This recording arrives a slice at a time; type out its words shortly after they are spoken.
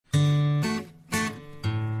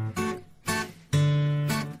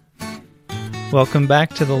Welcome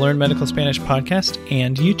back to the Learn Medical Spanish podcast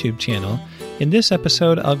and YouTube channel. In this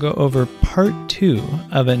episode, I'll go over part 2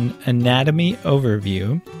 of an anatomy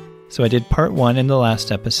overview. So I did part 1 in the last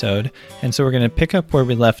episode, and so we're going to pick up where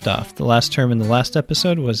we left off. The last term in the last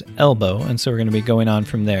episode was elbow, and so we're going to be going on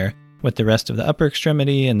from there with the rest of the upper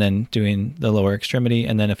extremity and then doing the lower extremity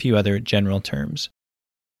and then a few other general terms.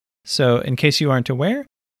 So in case you aren't aware,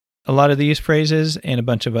 a lot of these phrases and a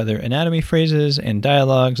bunch of other anatomy phrases and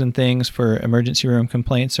dialogues and things for emergency room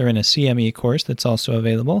complaints are in a CME course that's also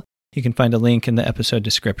available. You can find a link in the episode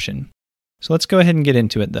description. So let's go ahead and get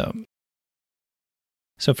into it though.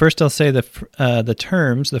 So first I'll say the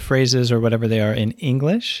terms, the phrases or whatever they are in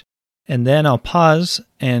English, and then I'll pause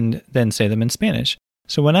and then say them in Spanish.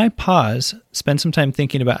 So when I pause, spend some time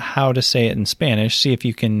thinking about how to say it in Spanish, see if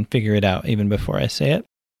you can figure it out even before I say it.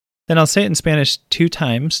 Then I'll say it in Spanish 2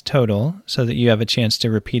 times total so that you have a chance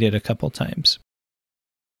to repeat it a couple times.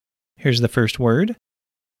 Here's the first word,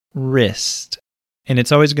 wrist. And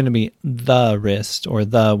it's always going to be the wrist or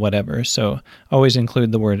the whatever, so always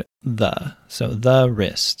include the word the. So the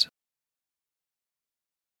wrist.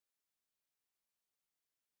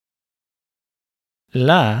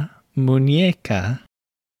 La muñeca.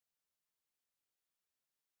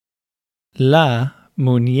 La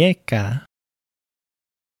muñeca.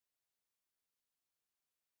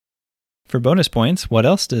 For bonus points, what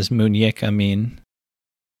else does muñeca mean?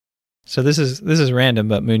 So this is random,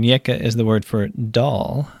 but muñeca is the word for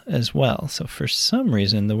doll as well. So for some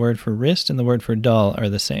reason, the word for wrist and the word for doll are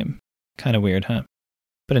the same. Kind of weird, huh?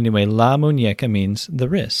 But anyway, la muñeca means the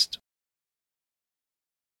wrist.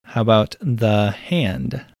 How about the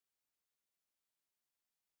hand?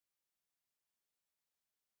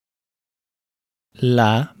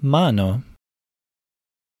 La mano.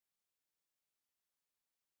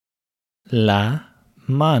 La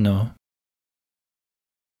mano.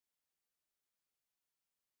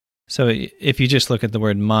 So if you just look at the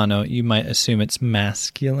word mano, you might assume it's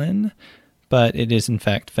masculine, but it is in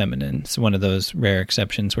fact feminine. It's one of those rare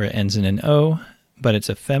exceptions where it ends in an O, but it's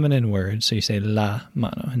a feminine word, so you say la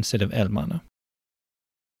mano instead of el mano.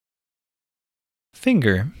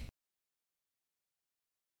 Finger.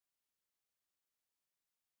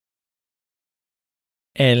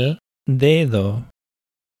 El dedo.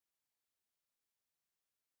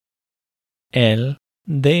 El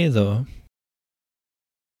dedo.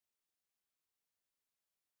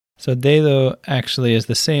 So dedo actually is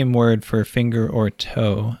the same word for finger or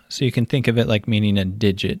toe. So you can think of it like meaning a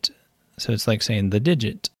digit. So it's like saying the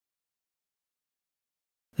digit.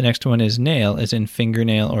 The next one is nail, as in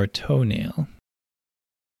fingernail or toenail.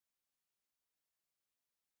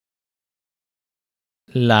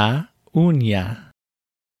 La uña.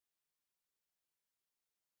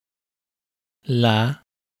 La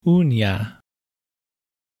uña.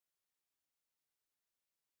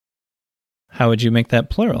 How would you make that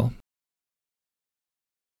plural?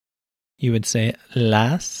 You would say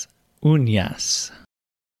las uñas.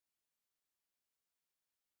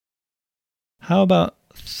 How about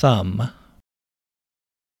thumb?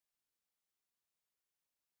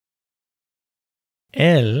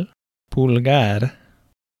 El pulgar.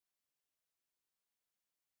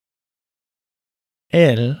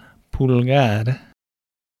 El pulgar.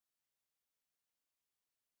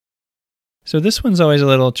 So this one's always a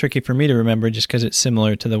little tricky for me to remember just because it's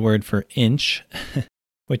similar to the word for inch,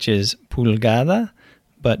 which is pulgada,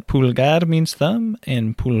 but pulgar means thumb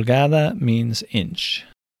and pulgada means inch.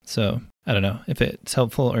 So I don't know if it's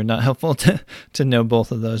helpful or not helpful to know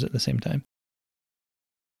both of those at the same time.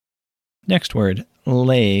 Next word,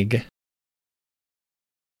 leg.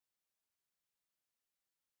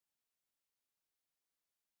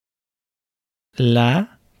 La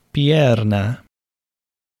pierna.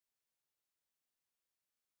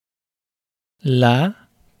 La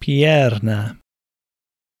pierna.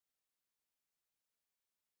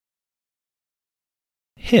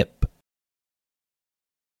 Hip.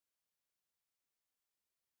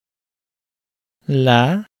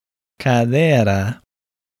 La cadera.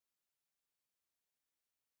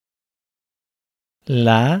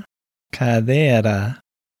 La cadera.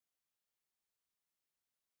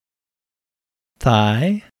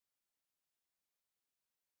 Thigh.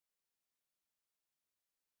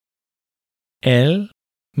 El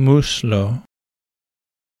muslo.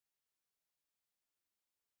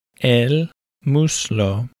 El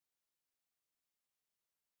muslo.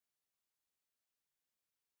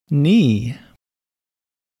 Knee.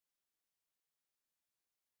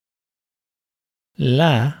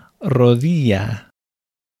 La rodilla.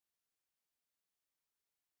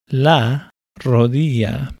 La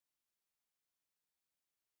rodilla.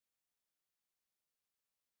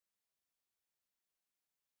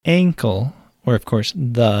 ankle, or of course,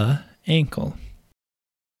 the ankle.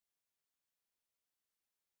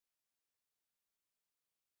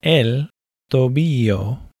 El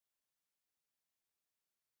tobillo.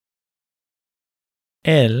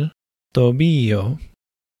 El tobillo.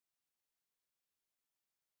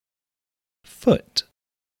 Foot.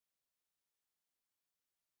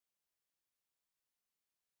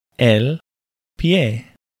 El pie.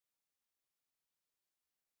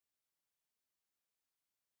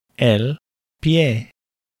 El pie.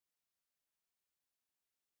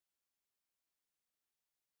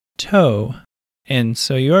 Toe. And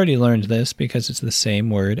so you already learned this because it's the same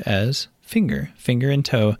word as finger. Finger and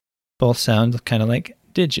toe both sound kind of like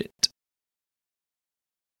digit.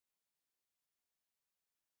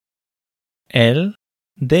 El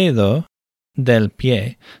dedo del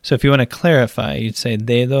pie. So if you want to clarify, you'd say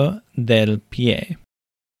dedo del pie.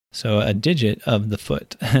 So a digit of the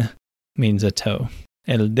foot means a toe.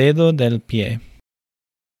 El dedo del pie.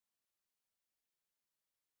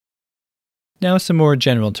 Now some more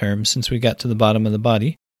general terms since we got to the bottom of the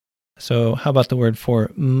body. So how about the word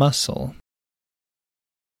for muscle?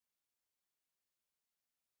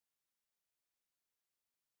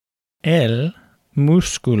 El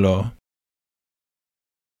músculo.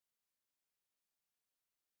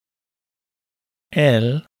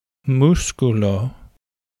 El músculo.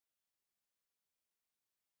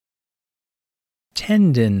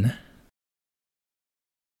 Tendon.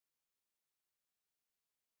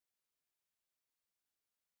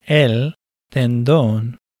 El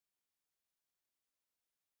tendón.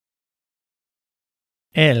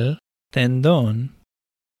 El tendón.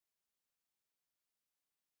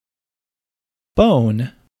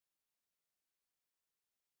 Bone.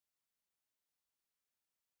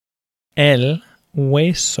 El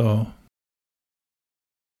hueso.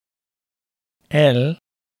 El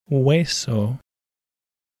hueso.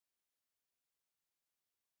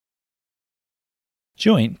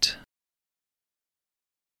 Joint.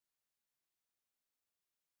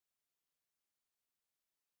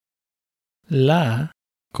 La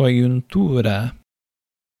coyuntura.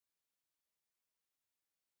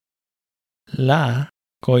 La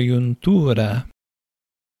coyuntura.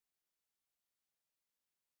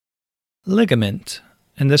 Ligament.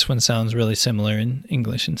 And this one sounds really similar in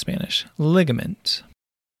English and Spanish. Ligament.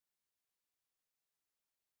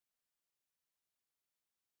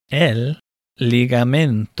 El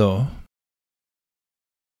ligamento.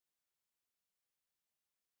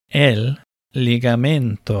 El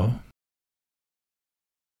ligamento.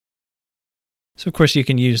 So, of course, you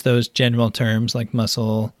can use those general terms like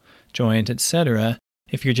muscle, joint, etc.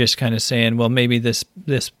 if you're just kind of saying, well, maybe this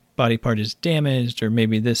body part is damaged, or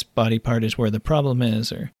maybe this body part is where the problem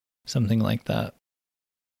is, or something like that.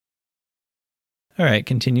 All right,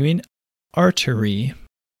 continuing. Artery.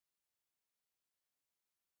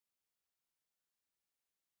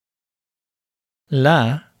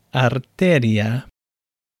 La arteria.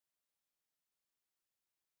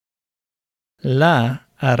 La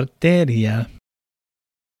arteria.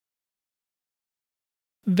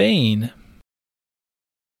 Vein.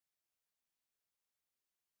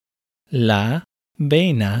 La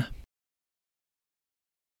vena.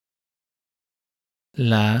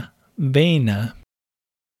 La vena.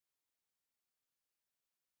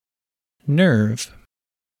 Nerve.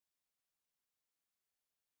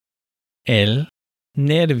 El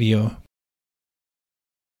nervio.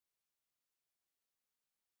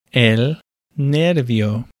 El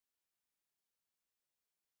nervio.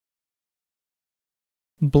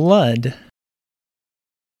 Blood.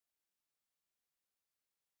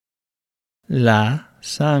 La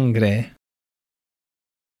sangre.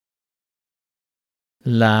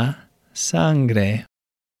 La sangre.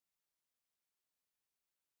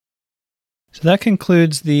 So that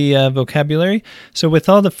concludes the vocabulary. So with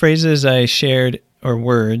all the phrases I shared, or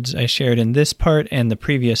words I shared in this part and the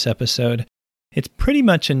previous episode, it's pretty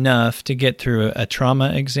much enough to get through a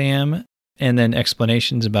trauma exam and then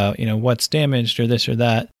explanations about, what's damaged or this or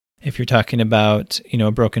that. If you're talking about,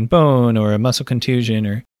 a broken bone or a muscle contusion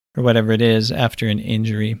or whatever it is after an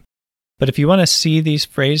injury. But if you want to see these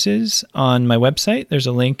phrases on my website, there's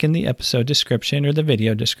a link in the episode description or the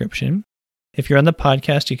video description. If you're on the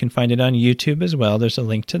podcast, you can find it on YouTube as well. There's a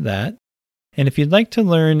link to that. And if you'd like to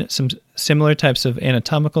learn some similar types of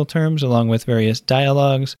anatomical terms along with various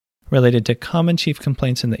dialogues related to common chief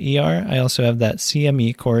complaints in the ER, I also have that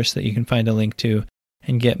CME course that you can find a link to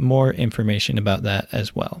and get more information about that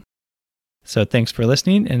as well. So thanks for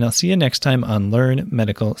listening, and I'll see you next time on Learn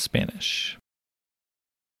Medical Spanish.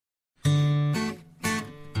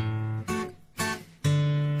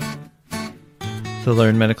 The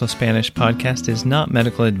Learn Medical Spanish podcast is not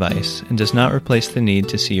medical advice and does not replace the need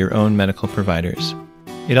to see your own medical providers.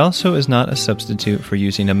 It also is not a substitute for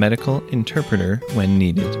using a medical interpreter when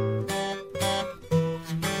needed.